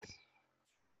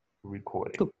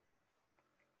recording. Cool.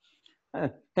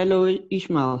 Hello,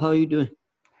 Ishmael. How are you doing?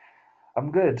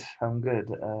 I'm good. I'm good.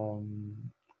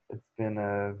 It's been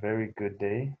a very good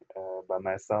day by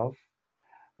myself.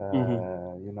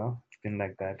 Mm-hmm. It's been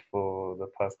like that for the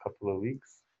past couple of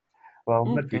weeks. Well,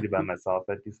 not Okay. really by myself.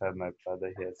 At least I have my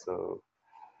brother here. So,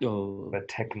 Oh, but so,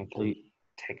 technically,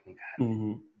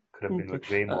 mm-hmm. could have been Okay. with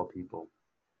way more people.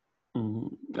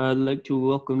 I'd like to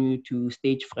welcome you to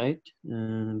Stage Fright,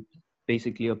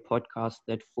 basically a podcast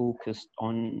that focused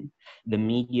on the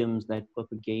mediums that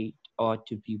propagate art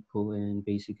to people and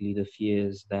basically the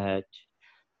fears that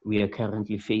we are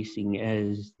currently facing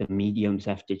as the mediums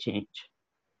have to change.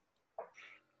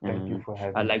 Thank you for I'd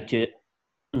having me. like to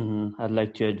I'd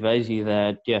like to advise you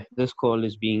that this call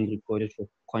is being recorded for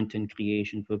content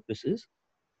creation purposes.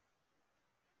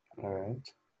 All right.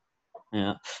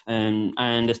 Yeah, and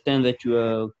I understand that you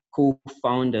are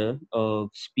co-founder of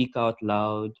Speak Out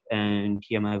Loud and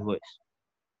Hear My Voice.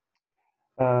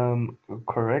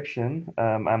 Correction.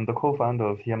 I'm the co-founder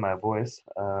of Hear My Voice,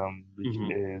 which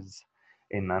Mm-hmm. is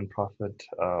a nonprofit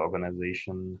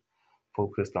organization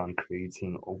focused on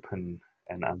creating open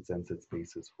and uncensored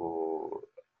spaces for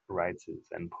writers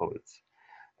and poets.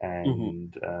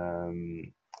 Mm-hmm.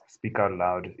 And Speak Out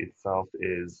Loud itself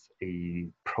is a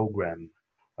program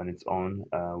on its own,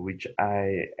 which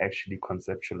I actually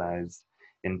conceptualized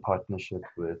in partnership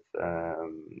with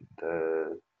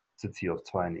the city of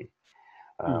Tshwane.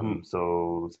 Mm-hmm.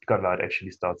 So Speak Out Loud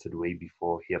actually started way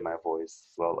before Hear My Voice.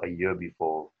 Well, a year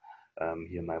before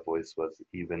Hear My Voice was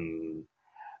even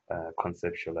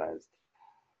conceptualized.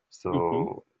 Mm-hmm.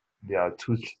 So there are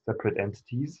two separate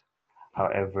entities.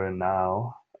 However,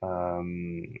 now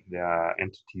there are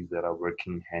entities that are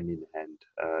working hand in hand.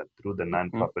 Through the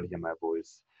Mm-hmm. nonprofit Hear My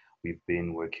Voice, we've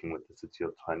been working with the city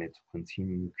of Tshwane to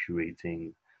continue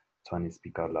curating Tshwane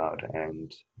Speak Out Loud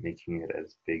and making it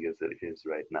as big as it is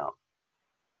right now.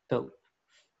 So,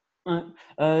 I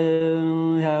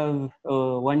have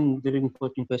one very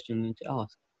important question to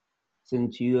ask.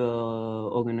 Since you are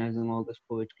organizing all this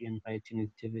poetry and writing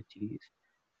activities,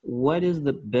 what is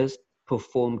the best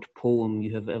performed poem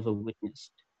you have ever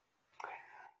witnessed?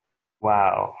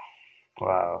 Wow,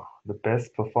 wow. The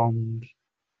best performed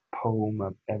poem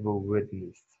I've ever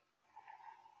witnessed.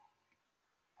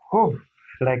 Oh,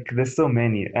 like there's so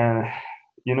many.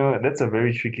 That's a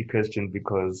very tricky question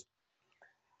because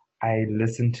I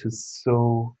listen to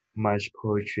so much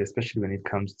poetry, especially when it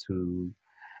comes to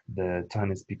the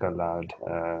Tony Speak Aloud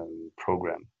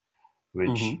program, which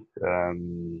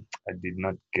Mm-hmm. I did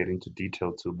not get into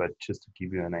detail to, but just to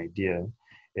give you an idea,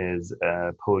 is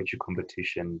a poetry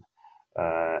competition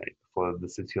uh, for the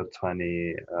city of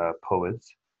Tshwane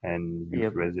poets and youth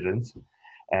Yep. residents.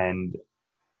 And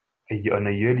on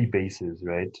a yearly basis,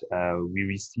 right, we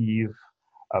receive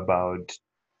about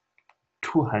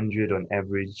 200 on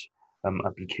average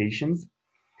applications.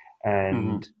 Mm-hmm.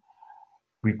 And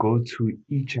we go to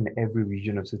each and every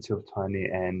region of city of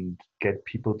Tshwane and get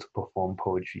people to perform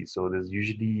poetry. So there's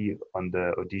usually on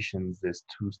the auditions, there's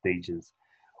two stages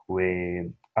where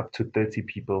up to 30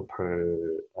 people per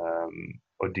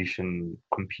audition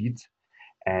compete.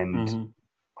 And Mm-hmm.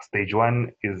 stage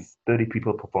one is 30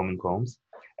 people performing poems.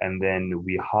 And then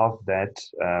we halve that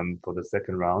for the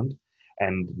second round.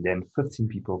 And then 15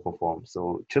 people perform.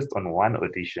 So just on one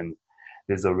audition,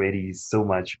 there's already so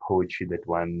much poetry that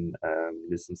one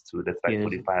listens to. That's like Yes.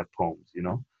 45 poems, you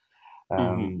know?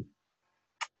 Mm-hmm. Um,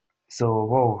 so,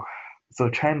 whoa. So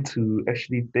trying to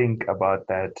actually think about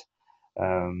that. You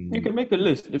Um, can make a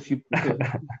list if you prefer.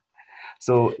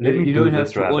 so You, let me you do don't have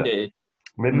this to rather. order it.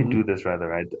 Let me Mm-hmm. do this rather,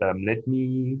 right? Let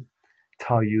me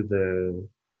tell you the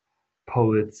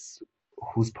poets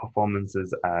whose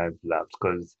performances I've loved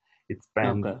because it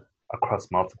spanned Okay.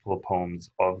 across multiple poems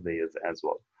of theirs as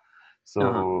well. Uh-huh.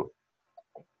 So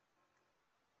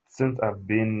since I've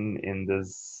been in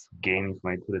this game, if I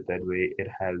might put it that way, it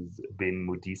has been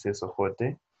Modise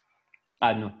Sohote,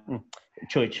 I know.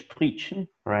 Church preach.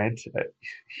 right?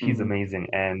 He's Mm-hmm. amazing.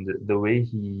 And the way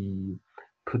he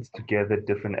puts together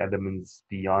different elements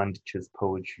beyond just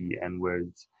poetry and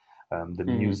words, the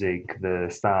Mm-hmm. music, the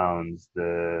sounds,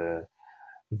 the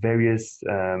various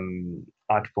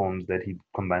art forms that he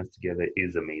combines together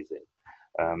is amazing.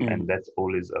 And Mm-hmm. that's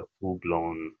always a full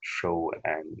blown show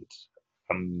and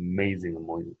amazing,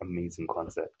 amazing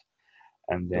concept.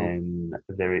 And So then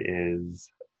there is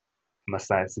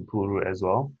Masai Sipuru as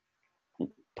well,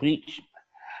 preach.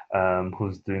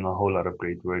 who's doing a whole lot of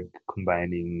great work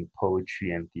combining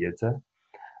poetry and theater.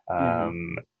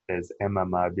 Mm-hmm. There's Emma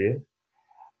Mabe.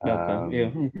 Okay.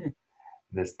 Yeah. Um,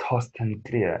 there's Torsten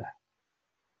Clear.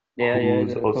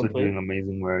 who's The also corporate. doing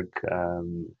amazing work.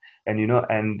 And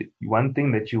and one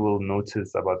thing that you will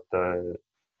notice about the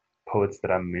poets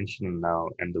that I'm mentioning now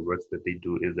and the works that they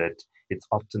do is that it's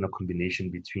often a combination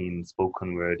between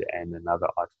spoken word and another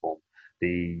art form.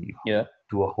 They Yeah.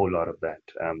 do a whole lot of that,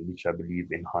 which I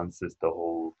believe enhances the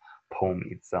whole poem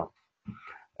itself.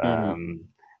 Mm-hmm. Um,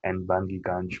 and Bangi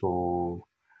Gancho,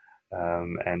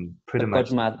 and The pretty much,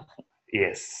 godmother.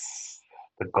 yes,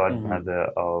 the Mm-hmm. godmother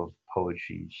of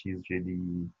poetry. She's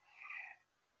really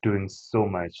doing so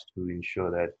much to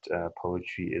ensure that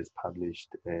poetry is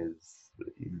published, is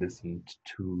listened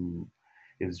to,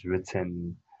 is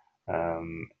written,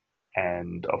 um,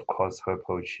 and of course, her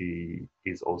poetry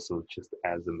is also just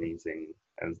as amazing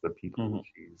as the people Mm-hmm.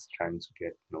 she's trying to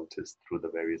get noticed through the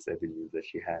various avenues that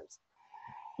she has.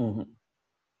 Mm-hmm.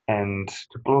 And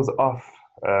to close off,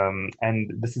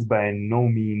 and this is by no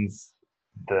means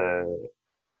the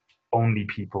only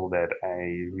people that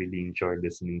I really enjoy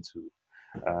listening to.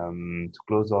 To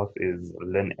close off is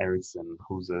Len Eriksson,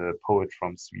 who's a poet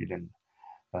from Sweden.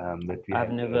 That we I've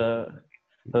had. never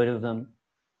heard of them.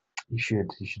 You should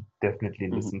definitely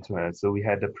Mm-hmm. listen to her. So we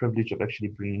had the privilege of actually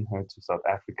bringing her to South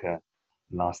Africa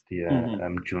last year,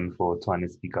 Mm-hmm. June, for Twana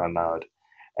Speak Out Loud,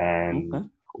 and Okay.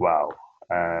 wow,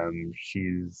 she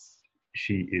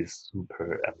is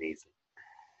super amazing.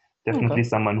 Okay. Definitely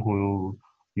someone who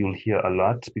you'll hear a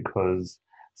lot because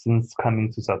since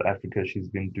coming to South Africa, she's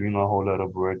been doing a whole lot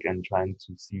of work and trying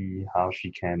to see how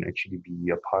she can actually be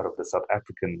a part of the South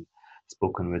African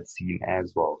spoken word scene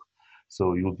as well.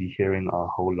 So you'll be hearing a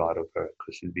whole lot of her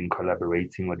because she's been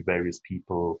collaborating with various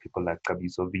people like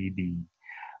Kabiso Vidi.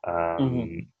 Mm-hmm.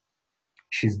 Um,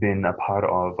 she's been a part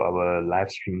of our live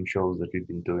stream shows that we've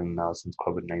been doing now since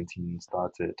COVID-19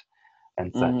 started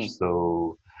and such. Mm-hmm.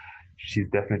 So she's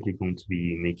definitely going to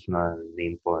be making a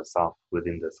name for herself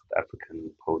within the South African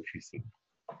poetry scene.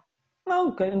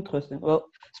 Okay, interesting. Well,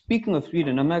 speaking of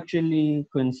Sweden, I'm actually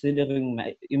considering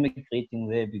immigrating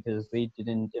there because they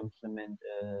didn't implement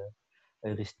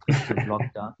a restrictive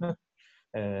lockdown.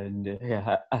 And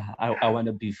yeah, I want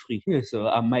to be free. So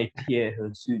I might hear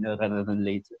her sooner rather than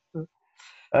later.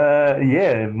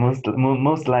 Yeah,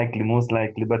 most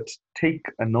likely. But take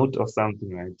a note of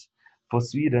something, right? For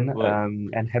Sweden, What?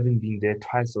 and having been there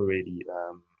twice already,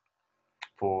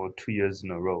 for 2 years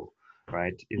in a row,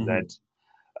 right? Is Mm-hmm. that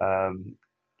um,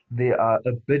 they are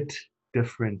a bit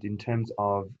different in terms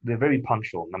of they're very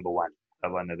punctual. Number one,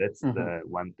 Avana, that's Mm-hmm. the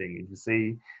one thing. If you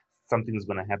say something is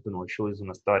going to happen or show is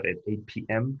going to start at 8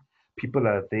 p.m., people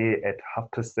are there at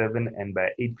 7:30, and by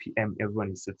 8 p.m.,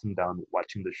 everyone is sitting down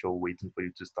watching the show, waiting for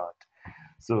you to start.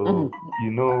 So,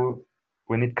 Mm-hmm.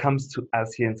 when it comes to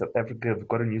us here in South Africa, we've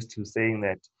gotten used to saying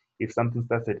that if something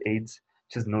starts at 8,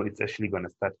 just know it's actually going to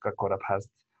start at quarter past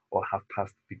or half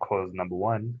past because number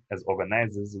one, as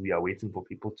organizers, we are waiting for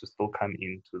people to still come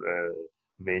into the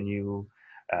venue,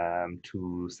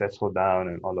 to settle down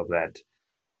and all of that.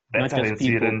 That's Not how just in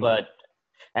people, Sweden, but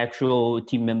actual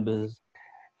team members.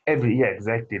 yeah,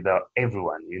 exactly,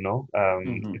 everyone,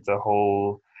 Mm-hmm. it's a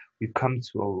whole, we've come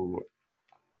to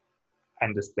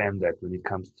understand that when it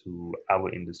comes to our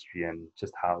industry and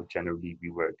just how generally we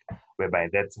work, whereby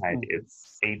that side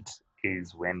it's 8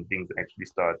 is when things actually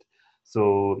start.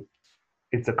 So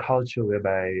it's a culture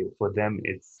whereby for them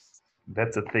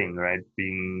that's a thing, right?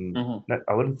 Being Mm-hmm. not,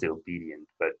 I wouldn't say obedient,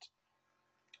 but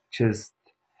just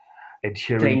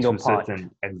adhering Playing your to part. certain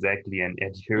exactly and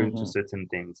adhering to Mm-hmm. certain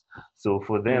things. So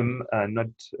for Mm-hmm. them, not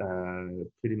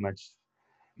pretty much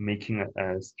making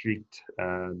a strict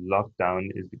lockdown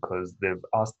is because they've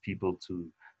asked people to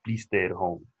please stay at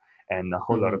home. And a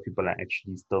whole lot Mm-hmm. of people are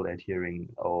actually still adhering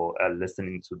or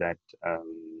listening to that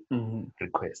Mm-hmm.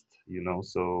 request,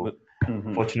 So But,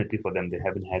 mm-hmm. fortunately for them, they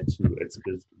haven't had to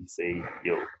explicitly say,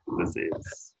 yo, this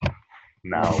is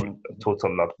now Mm-hmm. a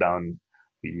total lockdown.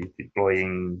 We're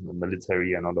deploying the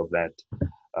military and all of that.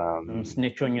 Um,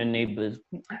 Snitch on your neighbors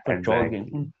for exactly,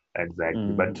 jogging.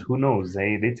 exactly. But Mm-hmm. who knows?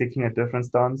 Hey, they're taking a different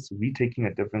stance. We taking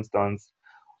a different stance.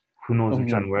 Who knows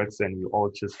which one Mm-hmm. works? And we're all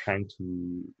just trying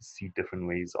to see different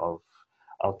ways of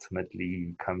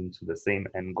ultimately coming to the same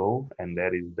end goal, and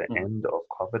that is the end of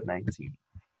COVID-19.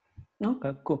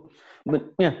 Okay, cool.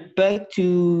 But yeah, back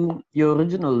to your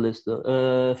original list.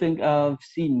 I think I've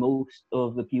seen most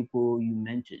of the people you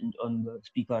mentioned on the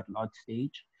Speak Out Loud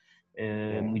stage.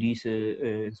 Yeah. Modisa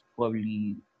is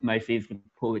probably my favorite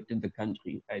poet in the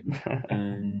country right now.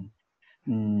 And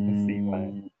I see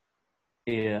why.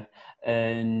 yeah,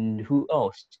 and who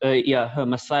else? Yeah, her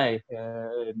Masai.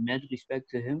 Mad respect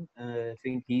to him. I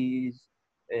think he's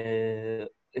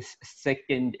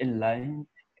second in line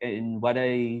and what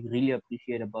I really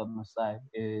appreciate about Masai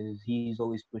is he's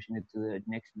always pushing it to the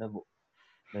next level.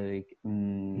 Like,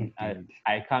 Indeed.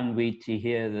 I can't wait to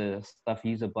hear the stuff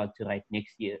he's about to write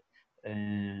next year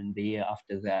and the year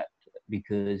after that,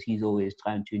 because he's always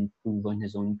trying to improve on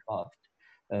his own craft.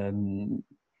 Um,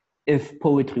 if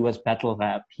poetry was battle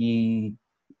rap, he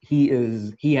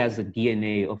has a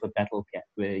DNA of a battle cat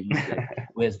where he's like,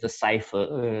 where's the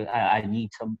cipher? I need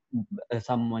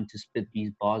someone to spit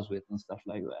these bars with and stuff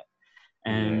like that.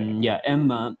 Yeah. And yeah,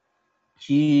 Emma,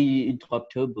 she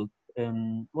dropped her book.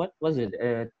 What was it?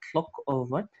 Clock of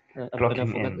what? But I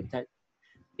Clocking forgot the in. title.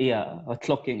 Yeah,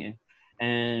 clocking in.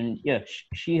 And yeah,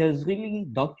 she has really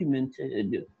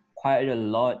documented quite a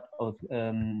lot of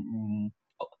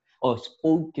or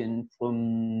spoken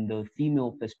from the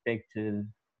female perspective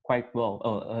quite well,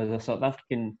 the South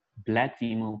African Black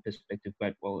female perspective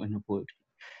quite well in her poetry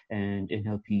and in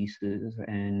her pieces,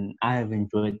 and I have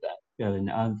enjoyed that. And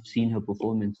I've seen her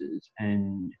performances,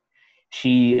 and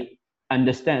she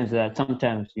understands that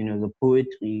sometimes, the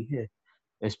poetry,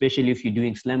 especially if you're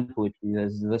doing slam poetry,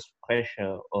 there's this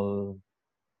pressure of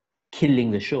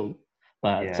killing the show.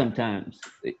 But Yeah. sometimes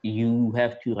you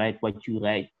have to write what you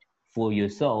write for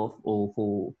yourself or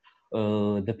for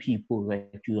the people that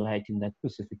you're writing that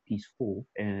specific piece for.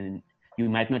 And you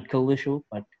might not kill the show,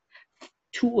 but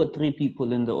two or three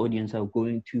people in the audience are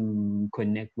going to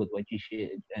connect with what you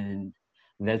shared, and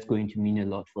that's going to mean a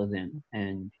lot for them.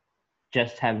 And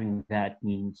just having that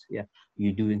means, yeah,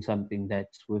 you're doing something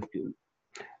that's worth doing.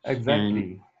 And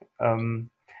Exactly. Um,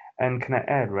 and can I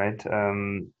add, right?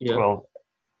 yeah. Well,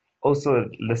 also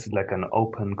listed like an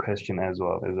open question as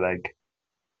well. Is like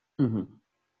Mm-hmm.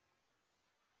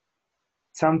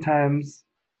 sometimes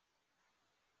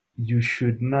you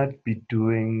should not be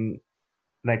doing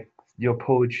like your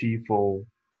poetry for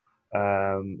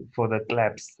the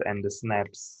claps and the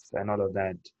snaps and all of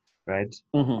that, right?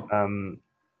 Mm-hmm. Um,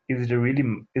 is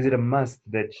it a must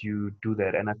that you do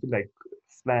that? And I feel like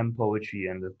slam poetry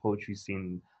and the poetry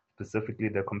scene, specifically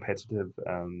the competitive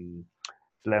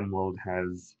slam world,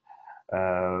 has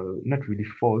not really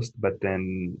forced, but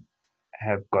then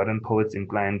have gotten poets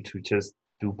inclined to just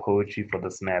do poetry for the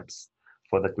snaps,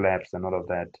 for the claps, and all of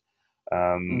that,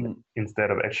 Mm-hmm.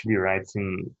 instead of actually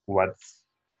writing what's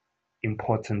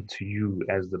important to you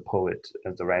as the poet,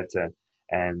 as the writer,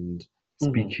 and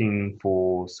Mm-hmm. speaking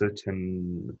for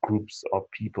certain groups of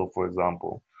people, for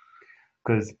example.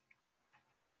 Because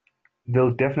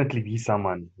there'll definitely be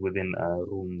someone within a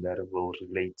room that will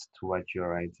relate to what you're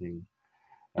writing,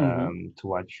 Mm-hmm. to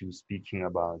what you're speaking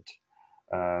about.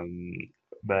 Um,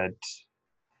 but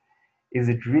is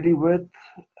it really worth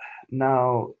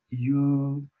now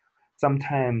you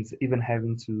sometimes even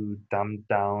having to dumb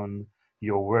down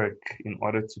your work in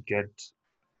order to get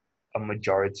a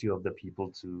majority of the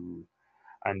people to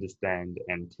understand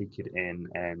and take it in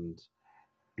and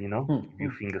give Mm-hmm.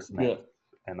 you finger Yeah. snaps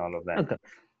and all of that. Okay.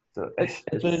 So It,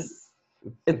 it's an it's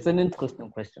it's an interesting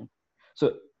question.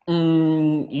 So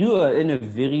you are in a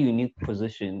very unique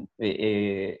position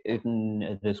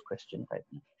in this question right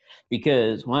now,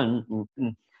 because one,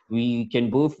 we can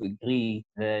both agree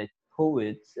that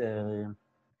poets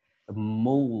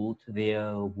mold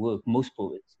their work. Most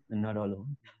poets, not all of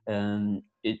them,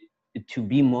 to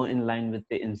be more in line with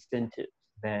the incentives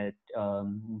that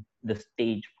the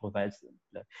stage provides them.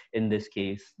 Like in this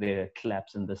case, the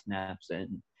claps and the snaps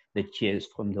and the cheers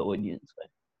from the audience. Right?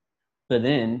 But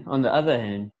then, on the other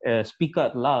hand, Speak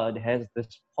Out Loud has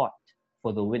this pot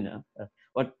for the winner.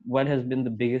 What has been the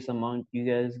biggest amount you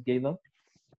guys gave up?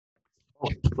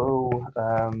 so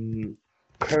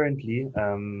currently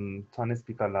Tony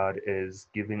Speak Aloud is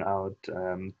giving out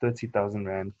 30,000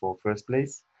 Rand for first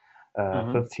place,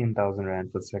 Uh-huh. 15,000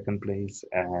 Rand for second place,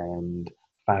 and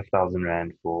 5,000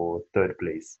 Rand for third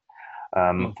place.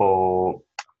 Oh. For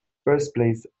first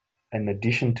place, in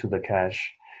addition to the cash,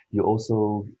 you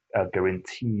also are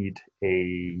guaranteed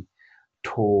a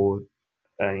tour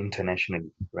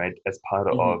internationally, right? As part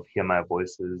Mm-hmm. of Hear My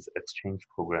Voices exchange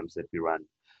programs that we run,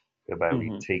 whereby we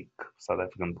Mm-hmm. take South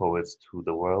African poets to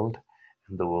the world,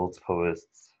 and the world's poets,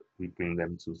 we bring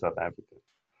them to South Africa.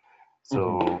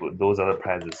 Mm-hmm. So those are the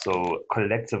prizes. So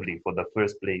collectively, for the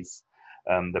first place,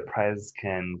 the prize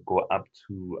can go up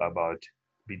to about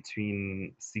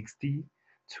between 60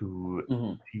 to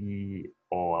Mm-hmm. 80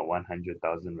 or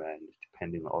 100,000 Rand,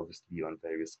 depending obviously on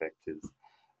various factors,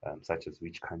 such as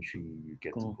which country you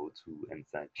get to Cool. go to and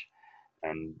such.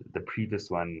 And the previous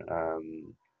one,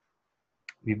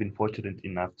 we've been fortunate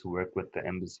enough to work with the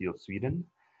Embassy of Sweden,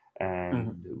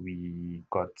 Mm-hmm. and we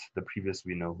got the previous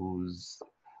winner, who's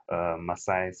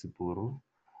Masai Sipuru.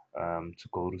 to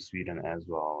go to Sweden as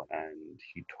well, and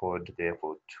he toured there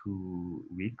for 2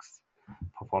 weeks,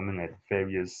 performing at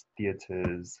various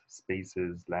theaters,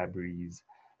 spaces, libraries,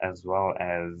 as well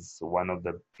as one of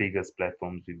the biggest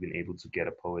platforms we've been able to get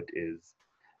a poet is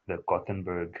the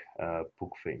Gothenburg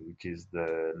Book Fair, which is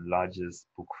the largest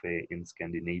book fair in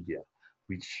Scandinavia,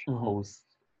 which Mm-hmm. hosts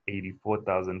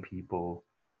 84,000 people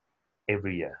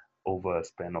every year over a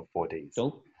span of 4 days.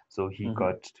 Dope. So he Mm-hmm.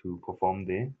 got to perform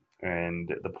there, and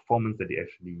the performance that he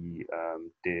actually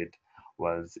did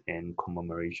was in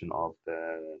commemoration of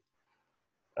the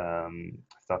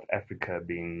South Africa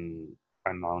being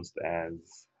announced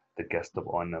as the guest of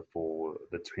honor for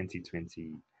the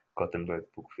 2020 Gothenburg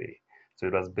Book Fair. So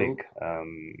it was big, Dope.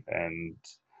 and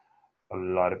a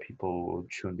lot of people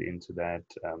tuned into that.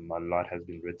 A lot has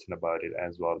been written about it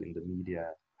as well in the media.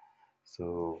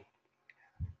 So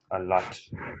a lot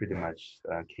pretty much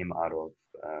came out of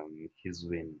his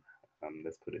win.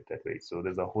 Let's put it that way. So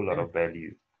there's a whole lot Yeah. of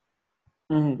value.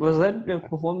 Was that the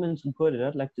performance recorded?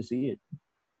 I'd like to see it.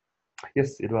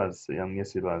 Yes, it was.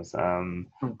 Yes, it was.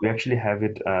 We Okay. actually have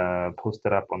it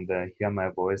posted up on the Hear My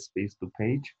Voice Facebook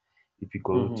page. If you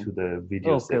go Mm-hmm. to the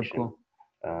video Okay, section, cool.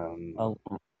 um,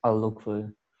 I'll look for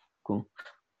it. Cool.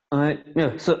 All right.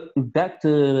 Yeah. So back to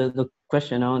the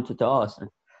question I wanted to ask.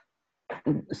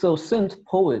 So since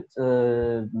poets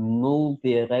mold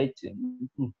their writing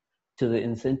to the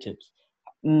incentives,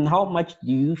 how much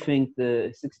do you think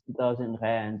the 60,000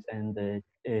 rands and the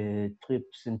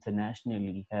trips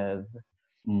internationally have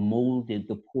molded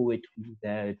the poetry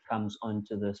that comes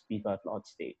onto the Speak Out Loud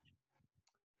stage?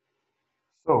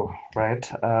 so right,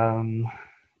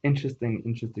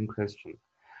 interesting question.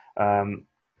 Um,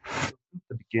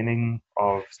 the beginning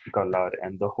of Speak Out Loud,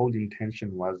 and the whole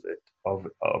intention was it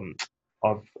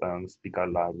of Speak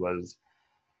Out Loud was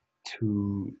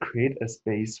to create a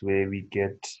space where we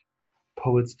get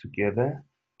poets together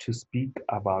to speak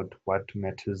about what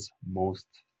matters most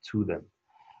to them,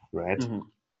 right? Mm-hmm.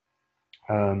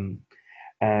 Um,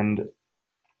 and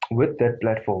with that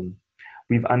platform,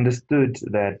 we've understood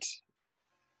that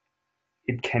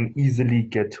it can easily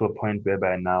get to a point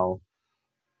whereby now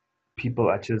people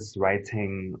are just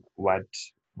writing what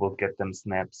will get them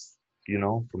snaps,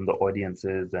 from the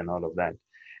audiences and all of that.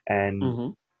 And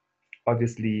Mm-hmm.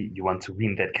 obviously, you want to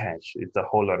win that cash. It's a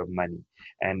whole lot of money.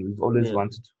 And we've always Yeah.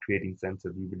 wanted to create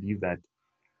incentive. We believe that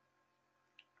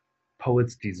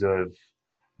poets deserve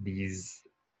these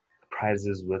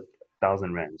prizes with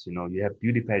 1,000 rands. You have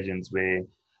beauty pageants where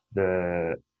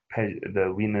the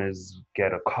the winners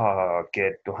get a car,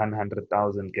 get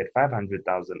 100,000, get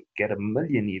 500,000, get 1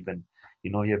 million even.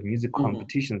 You have music Mm-hmm.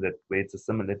 competitions that where it's a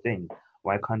similar thing.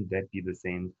 Why can't that be the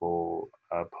same for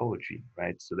poetry,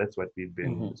 right? So that's what we've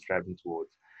been Mm-hmm. striving towards.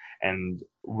 And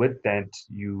with that,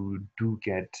 you do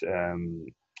get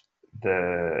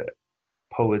the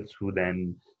poets who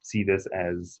then see this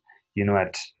as,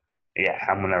 what, yeah,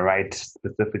 I'm gonna write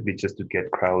specifically just to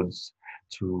get crowds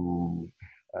to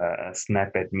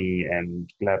snap at me and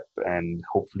clap, and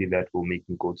hopefully that will make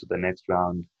me go to the next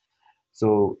round.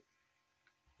 So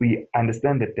we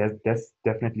understand that that's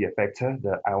definitely a factor.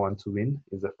 The I want to win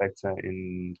is a factor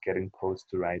in getting poets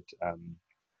to write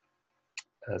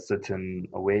a certain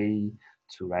way,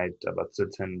 to write about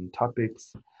certain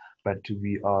topics, but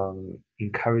we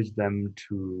encourage them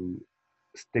to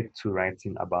stick to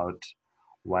writing about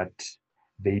what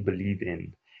they believe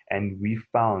in. And we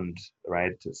found,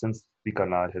 right, since Speak Out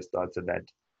Loud has started, that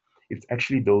it's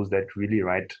actually those that really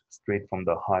write straight from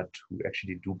the heart who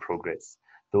actually do progress.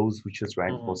 Those who just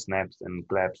write for Mm-hmm. snaps and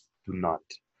claps do not,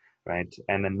 right?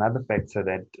 And another factor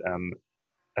that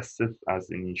assist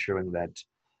us in ensuring that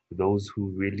those who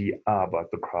really are about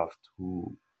the craft,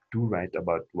 who do write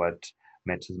about what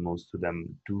matters most to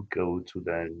them, do go to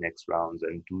the next rounds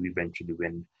and do eventually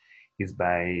win, is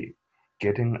by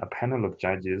getting a panel of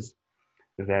judges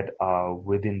that are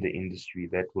within the industry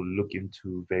that will look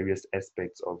into various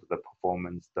aspects of the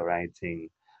performance, the writing,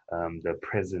 the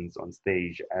presence on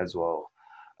stage as well.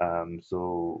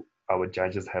 So our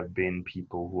judges have been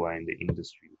people who are in the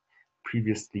industry.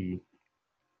 Previously,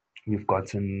 we've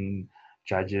gotten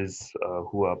judges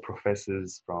who are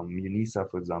professors from UNISA,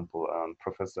 for example,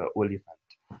 Professor Oliphant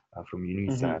from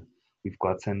Mm-hmm. UNISA. We've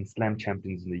gotten slam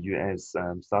champions in the US,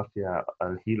 Safia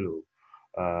Al-Hilo,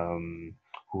 um,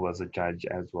 who was a judge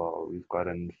as well. We've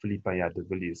gotten Philippa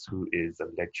Yadavilis, who is a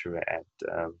lecturer at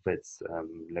WITS,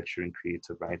 lecturing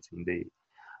creative writing there.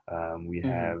 We Mm-hmm.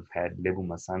 have had Lebu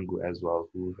Masangu as well,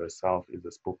 who herself is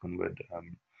a spoken word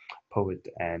poet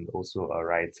and also a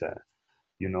writer.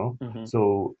 Mm-hmm.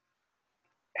 So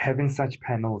having such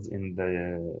panels in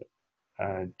the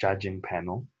judging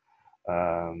panel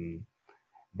um,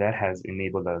 that has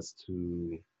enabled us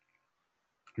to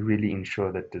really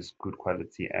ensure that there's good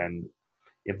quality. And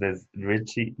if there's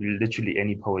literally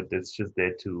any poet that's just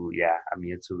there to, yeah, I'm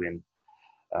here to win,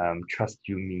 trust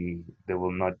you me, they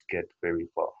will not get very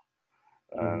far.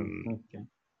 Okay.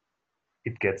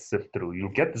 It gets sifted through. You'll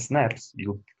get the snaps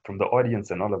you from the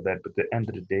audience and all of that, but at the end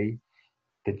of the day,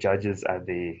 the judges are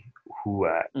they who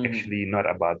are actually not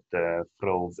about the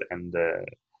frills and the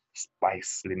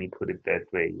spice, let me put it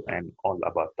that way, and all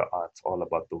about the art, all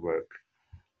about the work.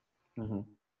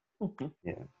 Okay.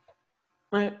 Yeah.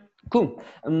 Right. Cool.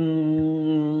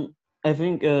 I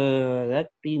think that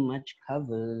pretty much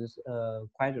covers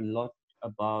quite a lot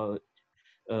about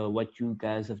what you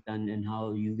guys have done and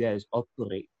how you guys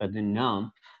operate. But then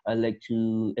now I'd like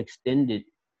to extend it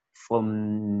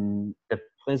from the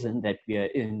present that we are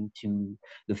in to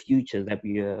the future that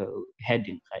we are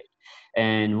heading, right?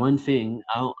 And one thing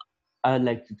I'd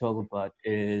like to talk about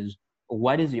is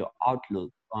what is your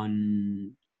outlook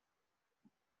on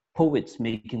poets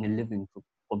making a living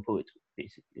from poetry,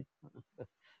 basically?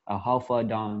 How far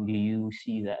down do you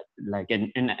see that? Like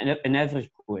an average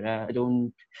poet, I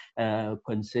don't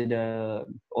consider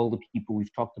all the people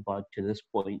we've talked about to this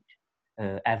point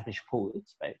average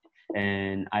poets, right?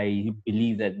 And I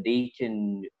believe that they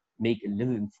can make a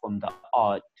living from the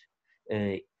art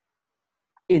uh,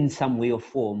 in some way or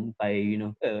form by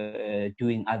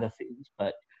doing other things.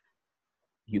 But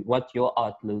what's your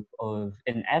outlook of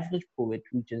an average poet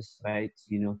who just writes,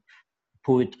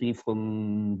 poetry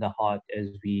from the heart,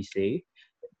 as we say,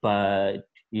 but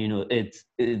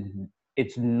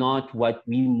it's not what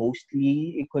we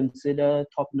mostly consider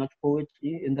top-notch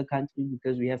poetry in the country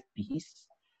because we have peace,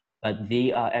 but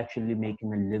they are actually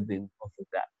making a living off of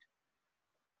that.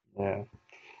 Yeah.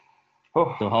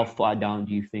 Oh. So how far down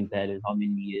do you think that is? How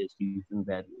many years do you think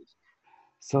that is?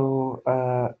 So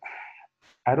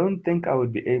I don't think I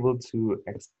would be able to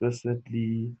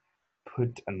explicitly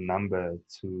put a number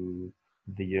to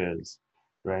the years,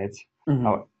 right?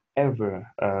 However,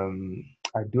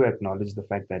 I do acknowledge the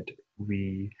fact that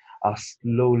we are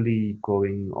slowly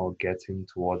going or getting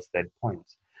towards that point.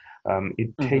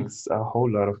 It takes a whole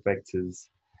lot of factors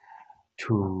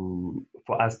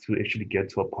for us to actually get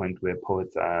to a point where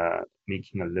poets are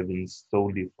making a living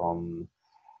solely from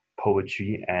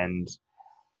poetry and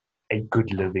a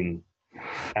good living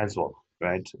as well,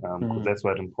 right? Because that's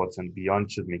what's important. Beyond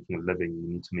just making a living,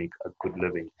 you need to make a good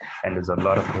living. And there's a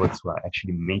lot of poets who are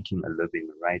actually making a living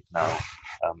right now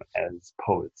as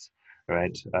poets,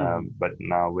 right? But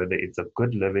now, whether it's a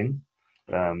good living,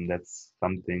 that's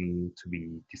something to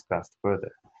be discussed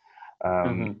further.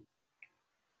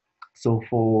 So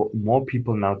for more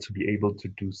people now to be able to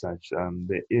do such,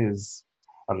 there is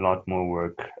a lot more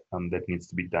work that needs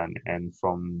to be done, and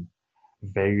from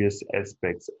various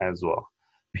aspects as well.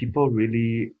 People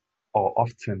really or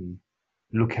often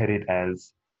look at it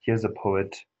as here's a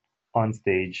poet on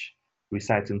stage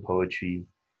reciting poetry,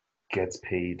 gets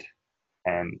paid,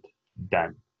 and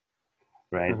done,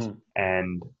 right?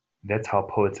 And that's how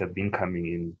poets have been coming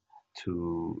in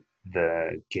to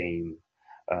the game,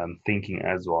 thinking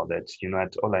as well that, you know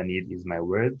what, all I need is my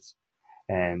words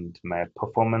and my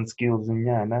performance skills in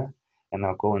Yana, and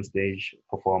I'll go on stage,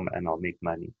 perform, and I'll make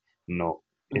money. No,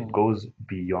 it goes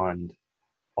beyond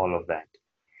all of that.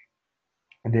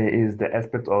 There is the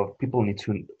aspect of people need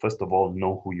to, first of all,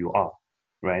 know who you are,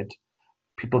 right?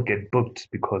 People get booked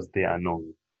because they are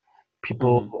known.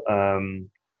 People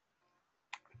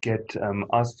get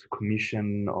asked to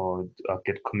commission or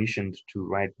get commissioned to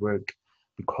write work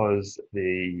because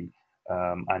they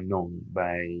are known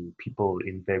by people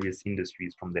in various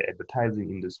industries, from the advertising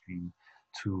industry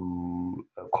to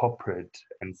corporate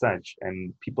and such,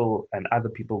 and people and other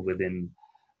people within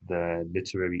the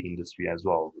literary industry as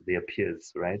well, their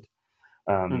peers, right?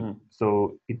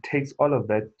 So it takes all of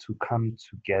that to come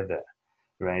together,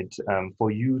 right?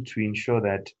 For you to ensure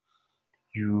that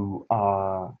you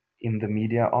are in the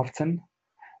media often,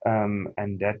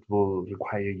 and that will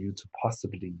require you to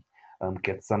possibly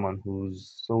get someone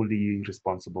who's solely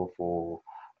responsible for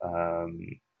um,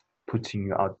 putting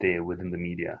you out there within the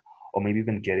media, or maybe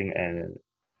even getting a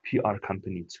PR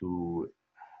company to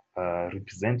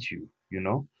represent you,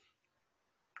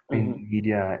 in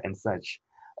media and such.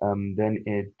 Then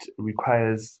it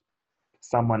requires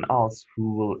someone else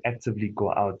who will actively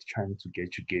go out trying to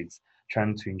get you gigs,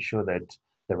 trying to ensure that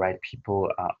the right people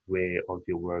are aware of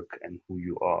your work and who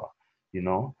you are.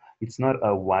 It's not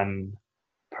a one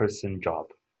person job.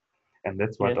 And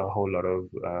that's what a whole lot of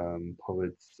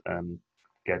poets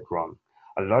get wrong.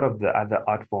 A lot of the other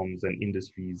art forms and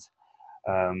industries,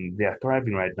 they are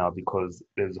thriving right now because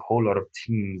there's a whole lot of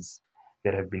teams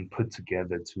that have been put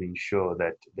together to ensure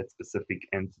that that specific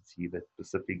entity, that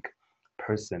specific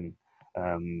person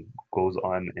goes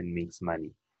on and makes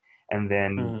money. And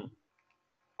then Mm-hmm.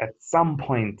 at some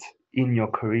point in your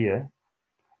career,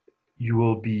 you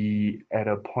will be at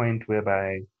a point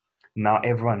whereby now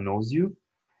everyone knows you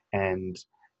and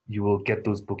you will get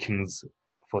those bookings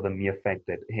for the mere fact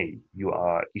that, hey, you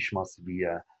are Ishmael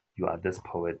Sibiya, you are this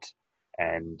poet,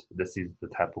 and this is the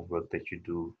type of work that you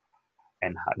do,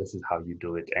 and this is how you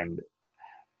do it. And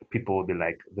people will be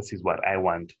like, this is what I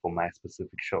want for my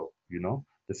specific show, you know?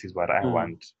 This is what I Mm-hmm.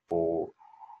 want for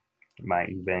my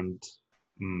event,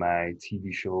 my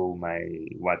TV show, my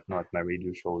whatnot, my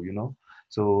radio show, you know?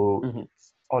 So Mm-hmm.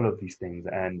 all of these things.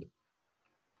 And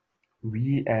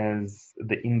we as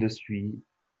the industry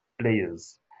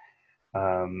players,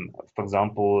 for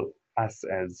example, us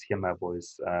as Hear My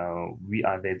Voice, we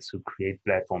are there to create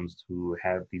platforms to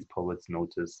have these poets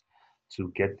notice,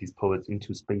 to get these poets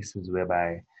into spaces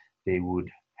whereby they would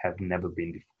have never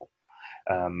been before.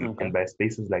 And Okay. by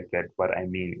spaces like that, what I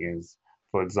mean is,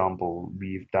 for example,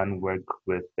 we've done work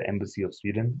with the Embassy of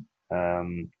Sweden,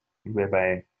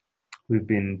 whereby we've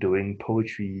been doing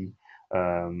poetry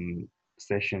um,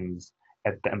 sessions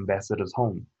at the ambassador's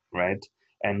home, right?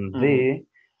 And Mm-hmm. there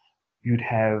you'd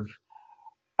have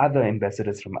other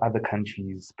ambassadors from other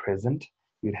countries present,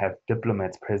 you'd have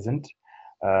diplomats present,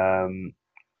 um,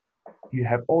 you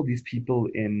have all these people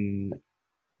in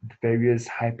various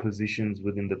high positions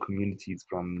within the communities,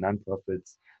 from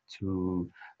nonprofits to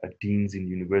deans in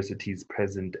universities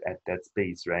present at that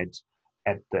space, right?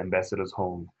 At the ambassador's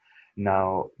home.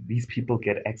 Now, these people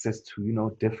get access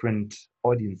to, different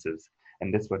audiences,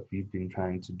 and that's what we've been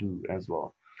trying to do as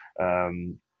well.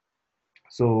 Um,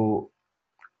 so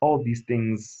all these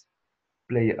things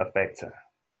play a factor.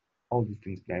 All these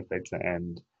things play a factor,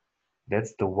 and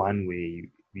that's the one way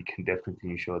we can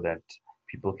definitely ensure that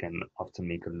people can often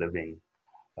make a living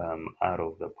out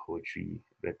of the poetry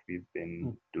that we've been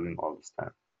doing all this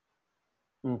time.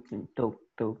 Okay. Dope,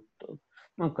 dope, dope.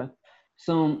 Okay.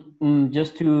 So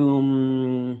just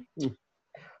to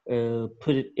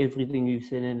put it everything you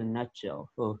said in a nutshell.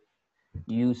 So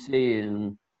you say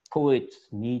poets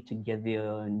need to get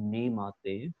their name out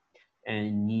there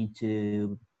and need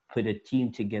to put a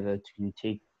team together to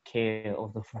take care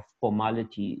of the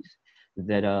formalities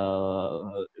that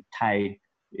are tied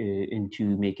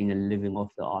into making a living off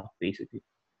the art, basically.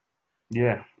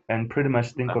 Yeah, and pretty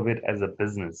much think Okay. of it as a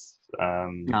business.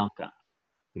 Okay.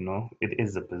 It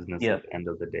is a business Yeah. at the end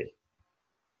of the day.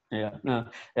 Yeah. No.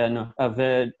 Yeah. No. I've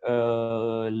heard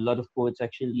a lot of poets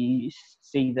actually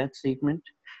say that statement.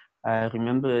 I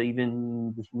remember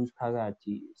even Bushmus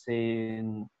Kagati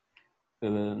saying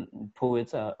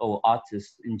poets or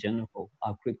artists in general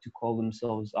are quick to call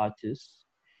themselves artists,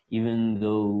 even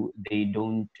though they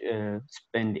don't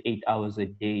spend 8 hours a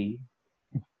day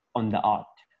on the art.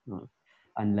 You know?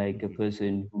 Unlike a Mhm.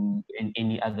 person who, in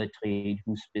any other trade,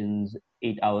 who spends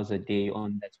 8 hours a day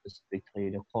on that specific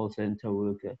trade. A call center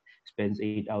worker spends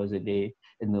 8 hours a day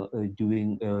in the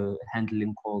doing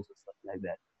handling calls and stuff like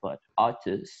that. But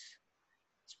artists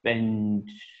spend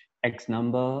X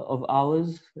number of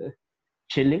hours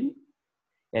chilling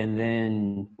and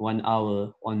then 1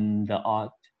 hour on the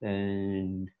art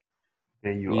and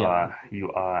There you yeah. are.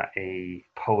 You are a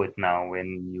poet now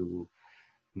when you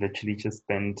literally just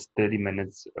spent 30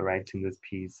 minutes writing this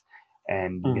piece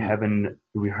and you Mm-hmm. haven't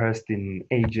rehearsed in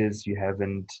ages, you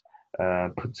haven't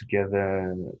put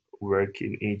together work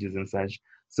in ages and such.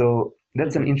 So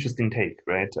that's an Mm-hmm. interesting take,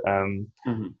 right?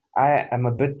 Mm-hmm. I am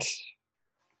a bit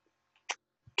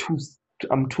two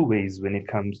I'm two ways when it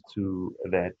comes to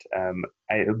that.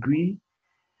 I agree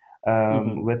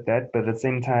Mm-hmm. with that, but at the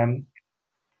same time,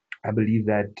 I believe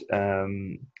that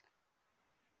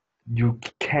you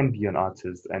can be an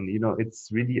artist, and it's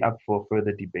really up for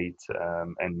further debate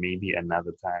and maybe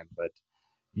another time. But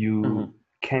you Mm-hmm.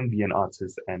 can be an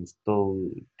artist and still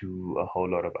do a whole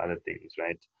lot of other things,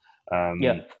 right?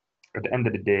 Yeah. At the end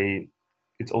of the day,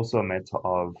 it's also a matter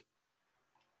of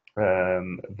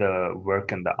the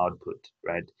work and the output,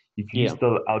 right? If you Yeah.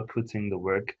 still outputting the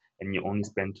work and you only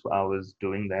spend 2 hours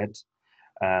doing that,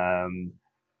 um,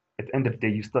 at the end of the day,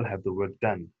 you still have the work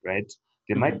done, right?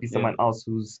 There Mm-hmm. might be Yeah. someone else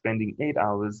who's spending 8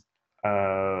 hours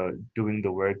doing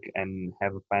the work and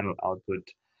have a final output.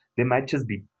 They might just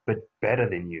be bit better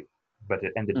than you, but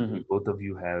at the end of the Mm-hmm. day, both of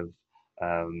you have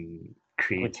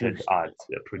created Produced. art,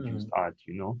 produced Mm-hmm. art.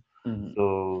 Mm-hmm.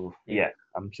 So Yeah. yeah,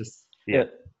 yeah, Yeah.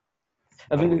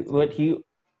 I I think would what say. he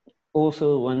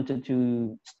also wanted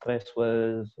to stress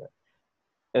was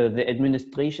the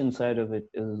administration side of it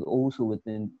is also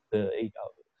within the 8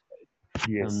 hours.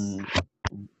 Yes.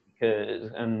 Um,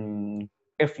 because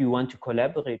if you want to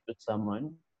collaborate with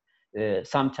someone,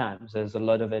 sometimes there's a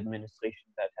lot of administration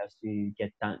that has to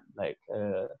get done, like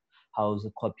how's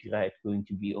the copyright going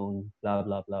to be owned, blah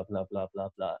blah blah blah blah blah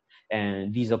blah.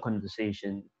 And these are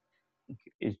conversations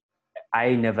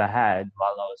I never had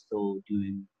while I was still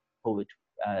doing poetry.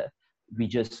 We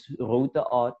just wrote the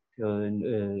art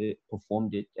and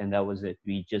performed it, and that was it.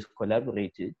 We just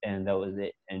collaborated, and that was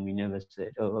it. And we never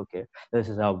said, "Oh, okay, this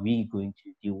is how we're going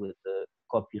to deal with the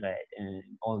copyright and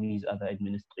all these other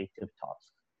administrative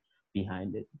tasks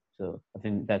behind it." So I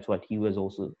think that's what he was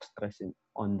also stressing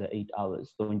on the 8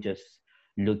 hours. Don't just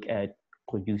look at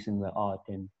producing the art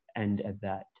and end at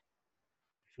that.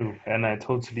 True, and I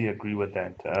totally agree with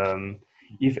that.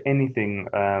 If anything,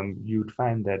 you'd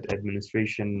find that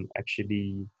administration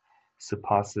actually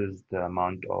surpasses the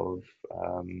amount of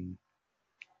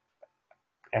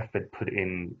effort put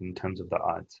in terms of the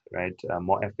art, right?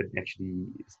 More effort actually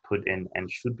is put in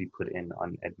and should be put in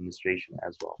on administration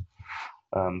as well,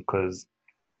 because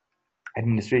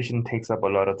administration takes up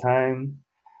a lot of time.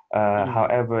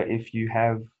 However, if you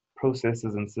have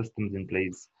processes and systems in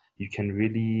place, you can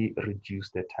really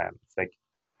reduce the time. It's like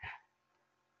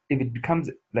if it becomes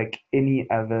like any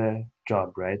other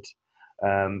job, right?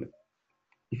 Um,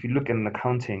 if you look at an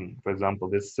accounting, for example,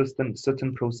 there's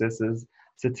certain processes,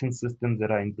 certain systems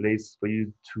that are in place for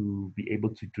you to be able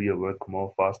to do your work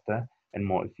more faster and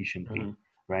more efficiently,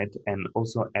 right? And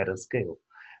also at a scale.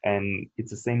 And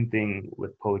it's the same thing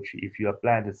with poetry. If you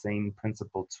apply the same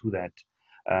principle to that,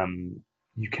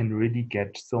 you can really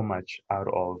get so much out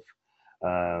of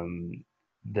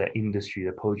the industry,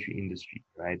 the poetry industry,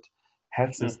 right?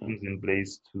 Have systems in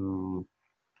place to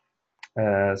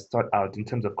start out in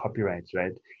terms of copyrights,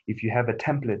 right? If you have a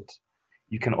template,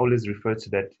 you can always refer to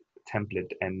that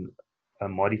template and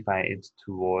modify it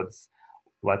towards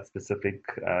what specific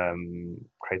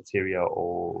criteria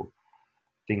or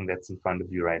thing that's in front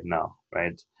of you right now,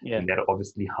 right? Yeah. And that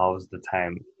obviously halves the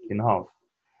time in half.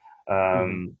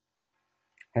 And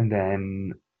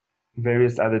then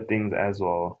various other things as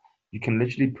well. You can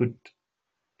literally put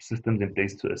systems in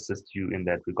place to assist you in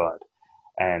that regard.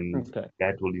 And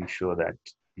that will ensure that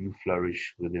you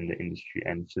flourish within the industry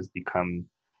and just become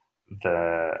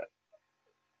the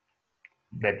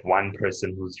that one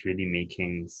person who's really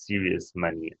making serious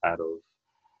money out of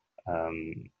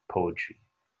poetry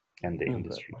and the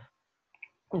industry.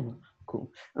 Cool.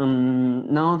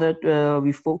 Now that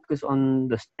we focus on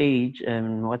the stage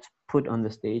and what's put on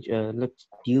the stage, let's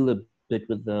deal a bit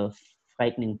with the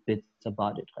frightening bits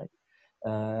about it, right?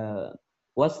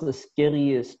 What's the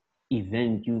scariest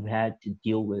event you've had to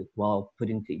deal with while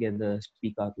putting together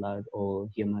Speak Out Loud or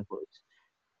Hear My Voice?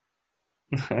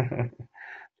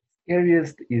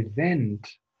 Scariest event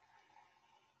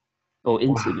or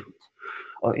incident?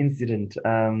 Or incident.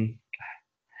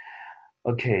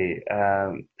 Okay.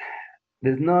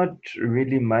 There's not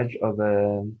really much of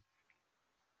a.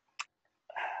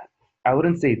 I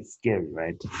wouldn't say it's scary,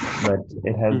 right? But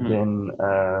it has been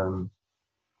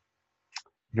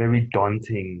very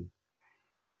daunting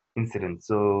incident.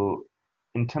 So,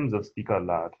 in terms of Speak Out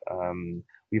Loud,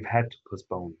 we've had to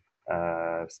postpone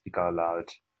Speak Out Loud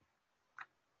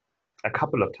a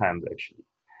couple of times actually.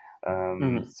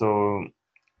 So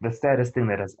the saddest thing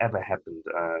that has ever happened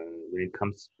when it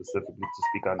comes specifically to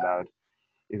Speak Out Loud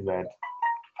is that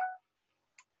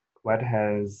what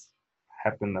has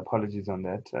happened, apologies on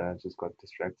that, just got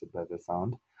distracted by the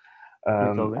sound.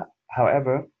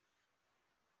 However,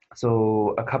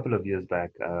 so a couple of years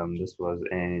back, this was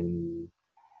in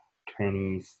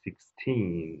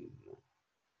 2016,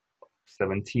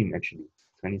 17 actually,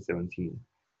 2017.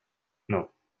 No,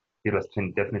 it was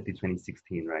definitely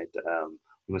 2016, right?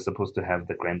 We were supposed to have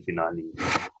the grand finale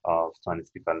of Tshwane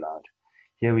Speak Out Loud.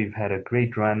 Here we've had a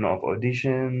great run of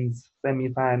auditions,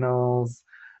 semifinals.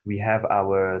 We have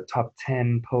our top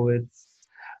 10 poets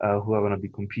who are going to be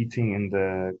competing in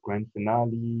the grand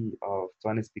finale of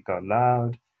Tshwane Speak Out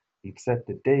Loud. We've set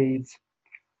the dates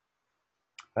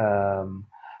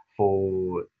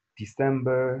for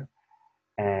December.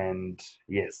 And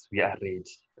yes, we are ready,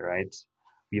 right?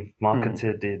 We've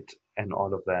marketed it and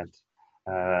all of that.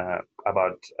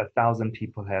 About 1,000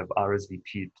 people have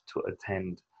RSVP'd to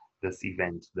attend this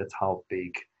event. That's how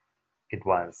big it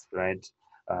was, right?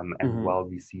 And well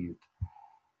received.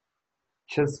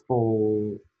 Just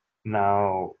for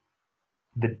now,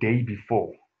 the day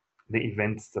before the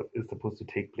event is supposed to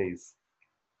take place,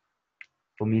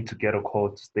 for me to get a call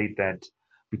to state that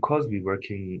because we're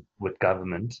working with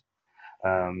government,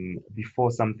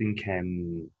 before something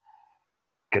can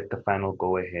get the final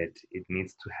go ahead, it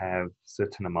needs to have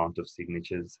certain amount of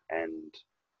signatures and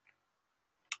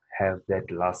have that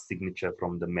last signature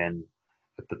from the man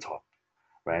at the top,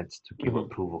 right, to give Mm-hmm.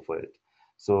 approval for it.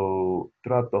 So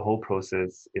throughout the whole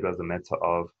process, it was a matter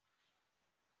of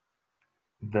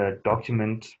the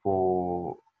document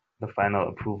for the final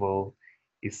approval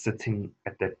is sitting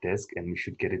at that desk and we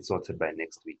should get it sorted by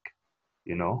next week.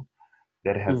 You know,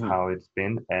 that has Mm-hmm. how it's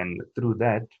been. And through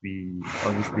that, we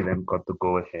obviously then got the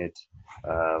go ahead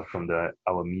from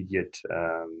our immediate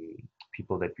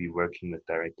people that we're working with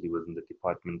directly within the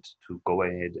department to go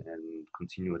ahead and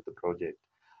continue with the project.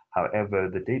 However,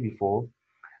 the day before,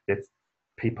 that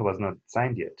paper was not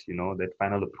signed yet, that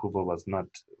final approval was not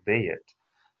there yet.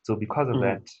 So because of Mm-hmm.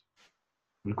 that,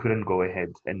 we couldn't go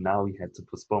ahead and now we had to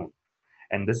postpone.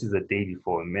 And this is a day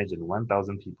before. Imagine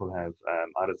 1,000 people have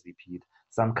RSVP'd,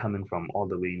 some coming from all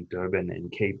the way in Durban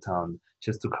and Cape Town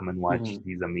just to come and watch Mm-hmm.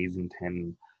 these amazing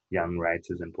 10 young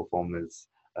writers and performers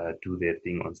do their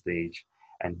thing on stage.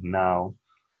 And now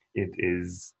it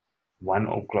is 1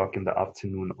 o'clock in the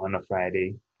afternoon on a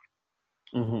Friday.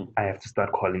 Mm-hmm. I have to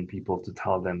start calling people to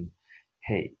tell them,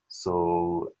 hey,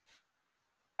 so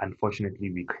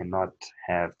unfortunately, we cannot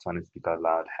have Tony Speak Out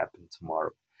Loud happen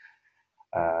tomorrow.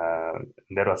 Uh,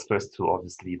 that was first to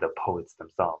obviously the poets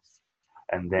themselves,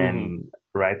 and Mm-hmm. then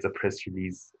write a press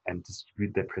release and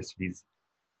distribute the press release,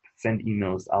 send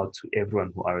emails out to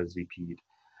everyone who RSVP'd.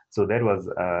 So that was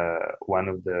one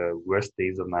of the worst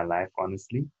days of my life,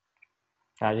 honestly.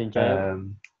 How did you?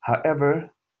 However,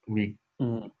 we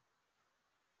Mm-hmm.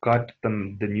 got the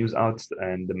news out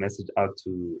and the message out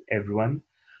to everyone.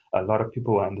 A lot of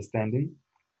people were understanding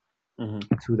Mm-hmm.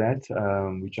 to that,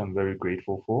 which I'm very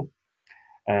grateful for.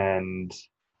 And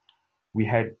we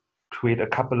had to wait a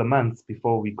couple of months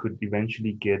before we could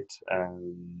eventually get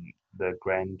the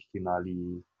grand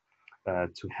finale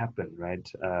to happen, right?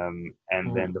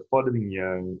 And then Mm-hmm. the following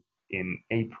year in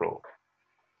April,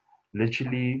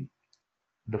 literally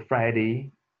the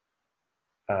Friday,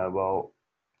 well,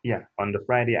 yeah, on the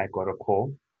Friday, I got a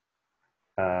call.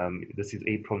 This is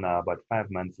April now, about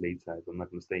 5 months later, if I'm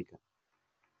not mistaken,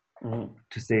 Mm-hmm.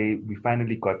 to say we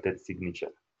finally got that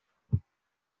signature.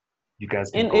 You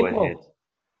guys can In go ahead. April.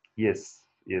 Yes,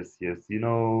 yes, yes.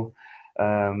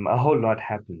 A whole lot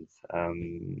happens.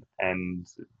 And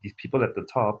these people at the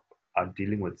top are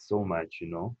dealing with so much.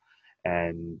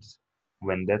 And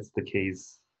when that's the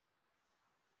case,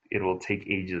 it will take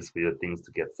ages for your things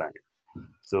to get signed.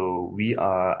 So we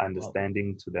are Wow.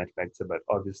 understanding to that factor, but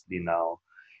obviously now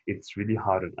it's really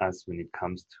hard on us when it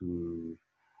comes to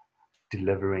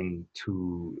delivering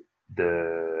to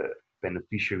the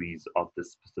beneficiaries of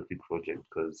this specific project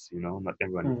because not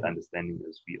everyone is Mm-hmm. understanding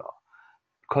as we are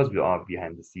because we are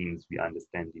behind the scenes. We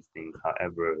understand these things,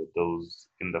 however those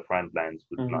in the front lines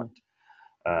would not.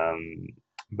 Mm-hmm. um,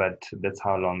 but that's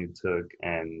how long it took,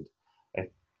 and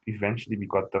eventually we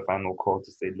got the final call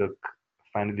to say, look,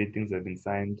 finally things have been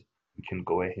signed, we can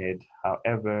go ahead,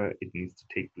 however it needs to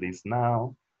take place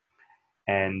now.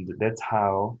 And that's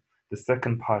how the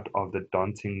second part of the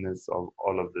dauntingness of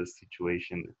all of this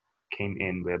situation came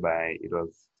in, whereby it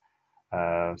was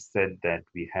said that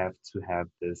we have to have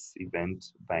this event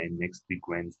by next week,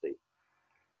 Wednesday.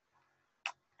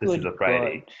 This is a Good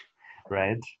Friday, God.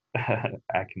 right?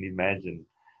 I can imagine.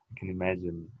 I can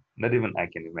imagine. Not even I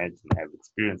can imagine. I have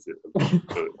experienced it.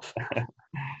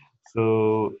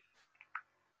 So,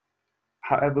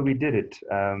 however, we did it.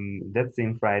 That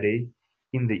same Friday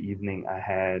in the evening, I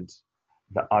had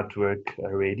the artwork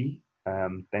ready,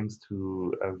 thanks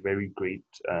to a very great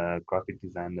graphic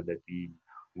designer that we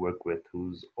work with,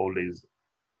 who's always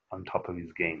on top of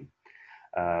his game.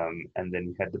 And then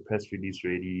we had the press release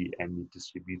ready, and we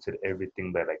distributed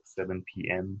everything by like 7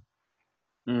 p.m.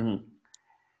 Mm-hmm.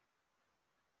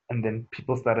 And then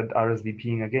people started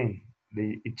RSVPing again.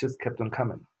 It just kept on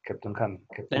coming, kept on coming,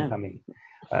 kept on Damn. coming.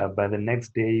 By the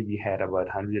next day, we had about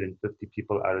 150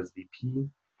 people RSVP.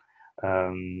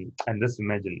 And just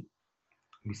imagine,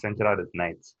 we sent it out at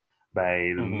night.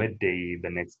 By Mm-hmm. midday the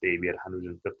next day, we had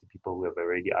 150 people who have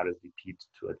already RSVP'd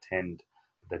to attend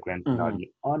the grand Mm-hmm.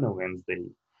 finale on a Wednesday,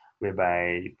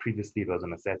 whereby previously it was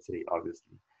on a Saturday,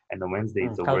 obviously. And on Wednesday,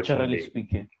 it's a working Culturally day.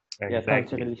 speaking. Yeah,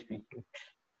 Exactly. culturally speaking.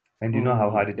 And you know how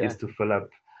Mm, hard it yeah. is to fill up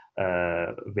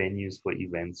venues for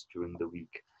events during the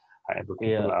week. However,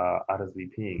 people Yeah. are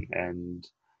RSVPing. And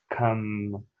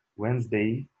come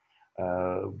Wednesday,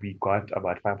 we got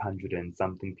about 500 and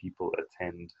something people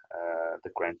attend the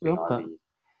grand Okay. finale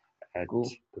at Cool.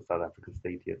 the South African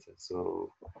State Theatre.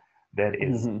 So that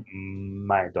is Mm-hmm.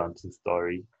 my daunting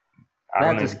story. I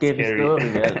don't know That's a if it's scary scary. story,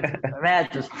 man.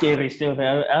 That's a scary story.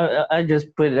 I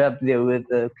just put it up there with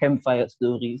campfire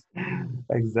stories.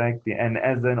 Exactly. And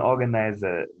as an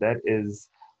organizer, that is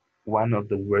one of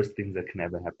the worst things that can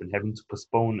ever happen. Having to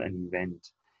postpone an event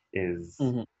is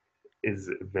Mm-hmm. is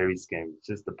very scary.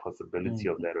 Just the possibility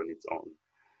of Mm-hmm. that on its own.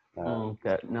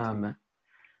 Okay, nah, man.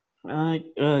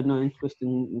 No,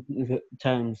 interesting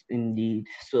times indeed.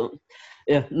 So,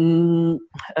 yeah,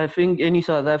 I think any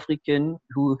South African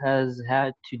who has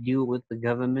had to deal with the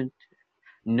government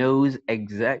knows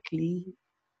exactly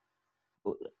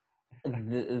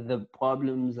the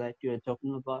problems that you're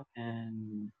talking about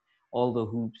and all the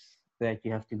hoops that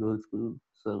you have to go through.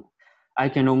 So, I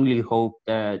can only hope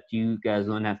that you guys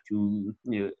don't have to,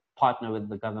 partner with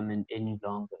the government any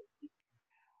longer.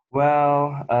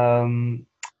 Well,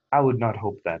 I would not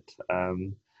hope that.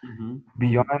 Mm-hmm. Mm-hmm.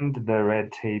 Beyond the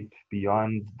red tape,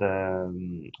 beyond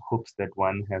the hoops that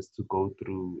one has to go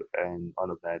through and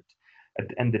all of that, at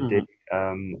the end of the Mm-hmm.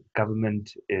 day,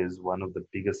 government is one of the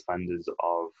biggest funders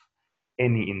of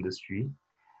any industry,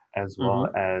 as well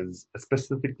Mm-hmm. as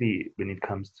specifically when it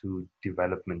comes to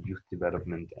development, youth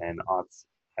development, and arts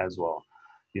as well.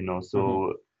 Mm-hmm.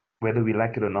 So whether we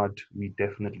like it or not, we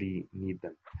definitely need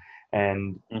them.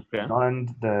 And Okay. beyond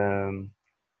the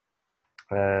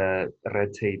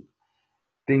red tape,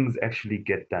 things actually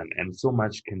get done, and so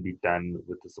much can be done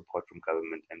with the support from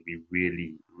government, and we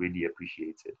really, really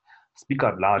appreciate it. Speak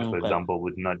Out Loud, for Okay. example,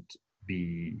 would not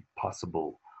be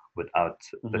possible without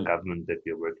the Mm-hmm. government that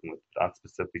we're working with, without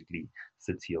specifically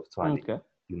City of Tshwane, Okay.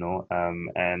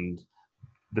 and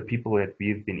the people that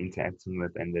we've been interacting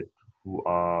with and that who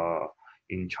are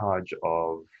in charge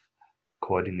of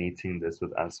coordinating this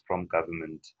with us from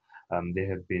government. They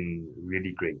have been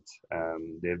really great.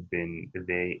 They've been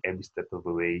there every step of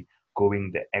the way,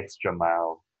 going the extra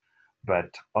mile.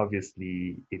 But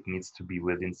obviously, it needs to be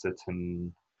within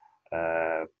certain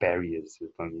barriers,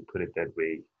 if I may put it that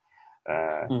way,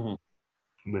 uh, Mm-hmm.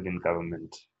 within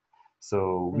government.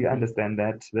 So we Mm-hmm. understand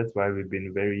that. That's why we've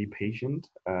been very patient,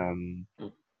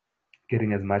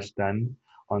 getting as much done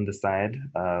on the side.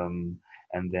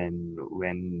 And then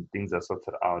when things are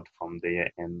sorted out from their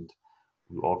end,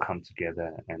 we all come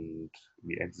together and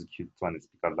we execute Tshwane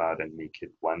Speak Out Loud and make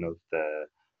it one of the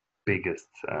biggest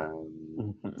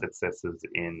Mm-hmm. successes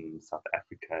in South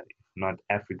Africa, if not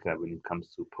Africa, when it comes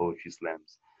to poetry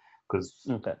slams. Because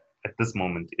Okay. at this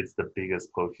moment, it's the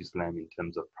biggest poetry slam in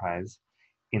terms of prize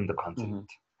in the Mm-hmm. continent.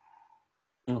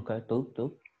 Okay. Dope.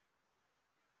 Dope.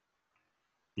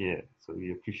 Yeah, so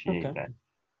we appreciate Okay. that.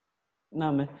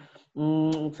 Now, man.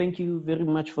 Thank you very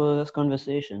much for this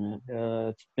conversation.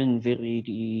 It's been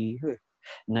very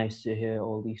nice to hear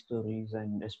all these stories,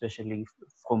 and especially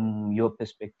from your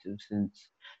perspective, since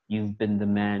you've been the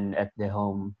man at the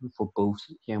helm for both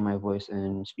Hear My Voice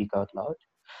and Speak Out Loud.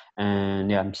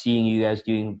 And yeah, I'm seeing you guys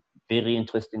doing very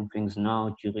interesting things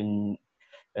now during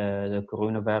the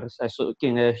coronavirus. I saw,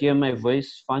 can Hear My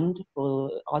Voice fund for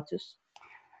artists?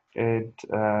 It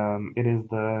is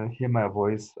the Hear My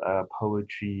Voice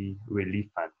Poetry Relief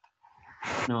Fund.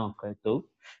 No, okay, cool.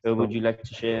 Would So you like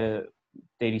to share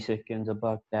 30 seconds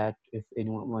about that if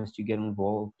anyone wants to get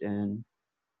involved? And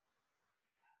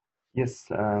yes,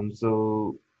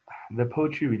 so the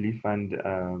Poetry Relief Fund,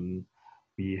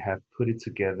 we have put it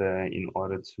together in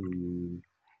order to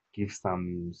give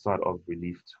some sort of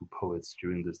relief to poets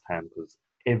during this time because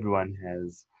everyone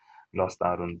has lost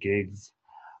out on gigs,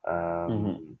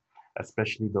 mm-hmm, um,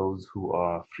 especially those who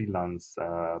are freelance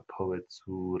poets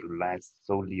who rely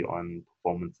solely on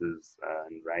performances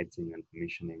and writing and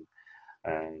commissioning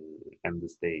and the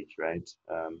stage, right,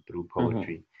 through mm-hmm,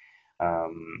 poetry.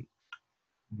 Um,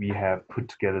 we have put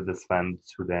together this fund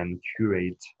to then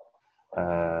curate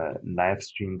live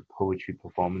streamed poetry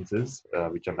performances,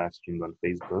 which are live streamed on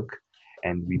Facebook,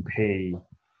 and we pay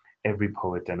every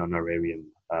poet an honorarium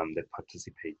that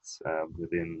participates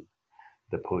within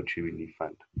the Poetry Relief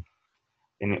Fund.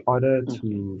 In order okay,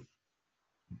 to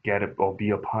get it or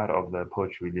be a part of the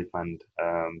Poetry Relief Fund,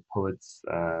 poets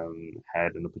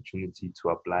had an opportunity to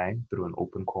apply through an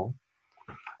open call.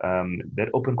 That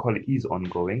open call is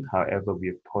ongoing. However, we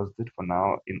have paused it for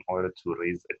now in order to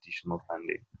raise additional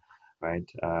funding, right?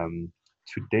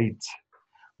 To date,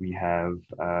 we have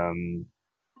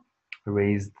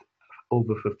raised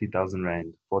over 50,000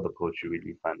 Rand for the Poetry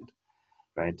Relief Fund,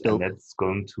 right? And dope. that's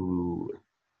going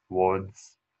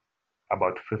towards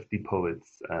about 50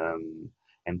 poets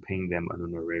and paying them an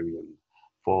honorarium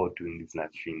for doing these live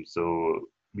streams. So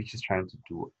we're just trying to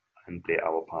do and play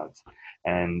our parts.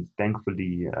 And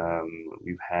thankfully,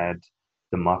 we've had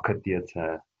the Market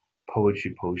Theatre,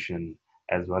 Poetry Potion,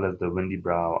 as well as the Windy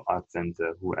Brow Art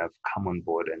Center who have come on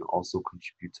board and also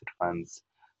contributed funds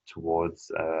towards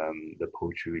the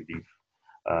Poetry Relief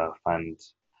Fund,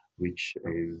 which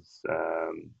is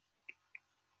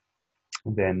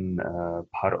then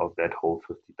part of that whole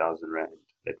 50,000 rand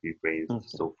that we've raised Okay.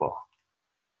 so far.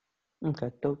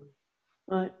 Okay, dope.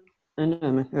 All right.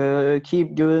 And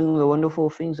keep doing the wonderful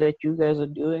things that you guys are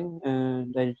doing,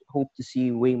 and I hope to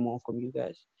see way more from you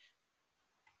guys.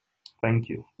 Thank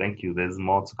you. Thank you. There's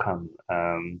more to come.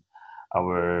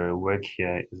 Our work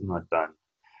here is not done.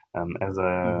 As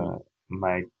Mm-hmm.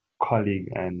 my colleague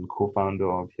and co-founder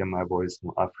of Hear My Voice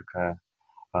from Africa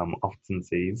often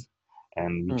says,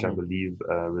 and which I Mm-hmm. believe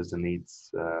resonates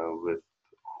with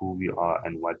who we are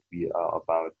and what we are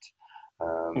about,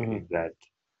 Mm-hmm. is that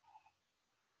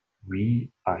we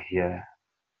are here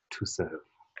to serve.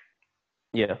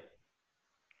 Yeah.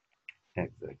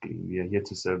 Exactly. We are here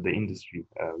to serve the industry.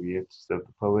 We are here to serve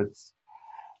the poets,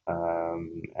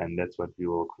 and that's what we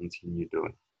will continue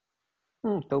doing.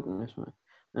 Dopeness,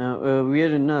 man.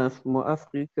 Weird enough, Mo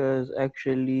Africa is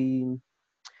actually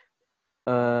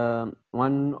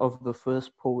one of the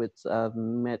first poets I've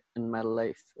met in my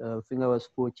life. I think I was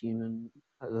 14 and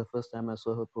the first time I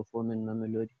saw her perform in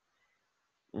Mamelodi.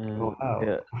 Oh, wow.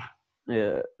 Yeah,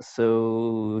 yeah.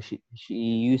 So she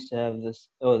used to have this.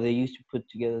 Oh, they used to put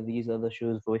together these other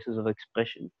shows, Voices of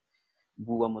Expression.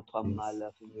 Bua Yes. Motwamala,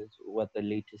 I think is what the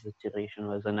latest iteration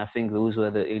was, and I think those were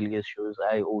the earliest shows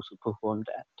I also performed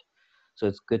at. So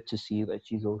it's good to see that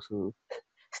she's also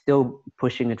still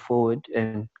pushing it forward,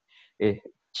 and uh,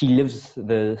 she lives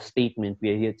the statement,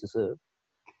 "We are here to serve."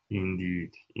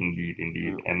 Indeed, indeed,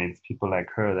 indeed. Mm, And it's people like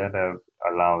her that have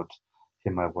allowed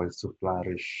Hear My Voice to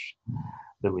flourish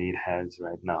the way it has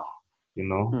right now,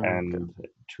 okay. and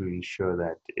to ensure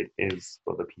that it is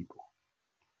for the people.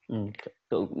 Okay.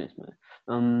 Dopeness,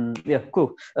 man. Yeah,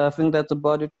 cool. I think that's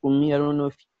about it for me. I don't know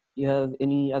if you have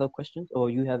any other questions or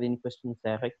you have any questions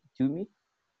directed to me.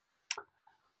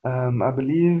 I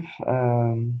believe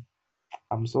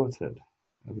I'm sorted.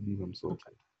 I believe I'm Okay.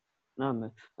 sorted. No,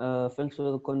 man. Thanks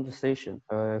for the conversation.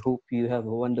 I hope you have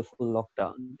a wonderful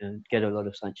lockdown and get a lot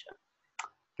of sunshine.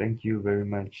 Thank you very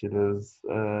much. It was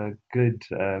good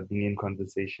being in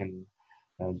conversation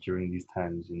during these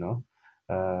times.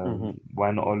 Mm-hmm.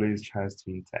 One always tries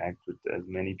to interact with as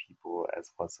many people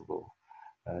as possible,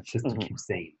 just to Mm-hmm. keep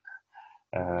sane.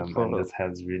 For And real. this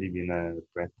has really been a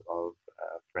breath of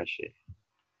fresh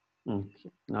air.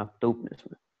 Okay. No, dopeness,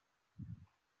 man.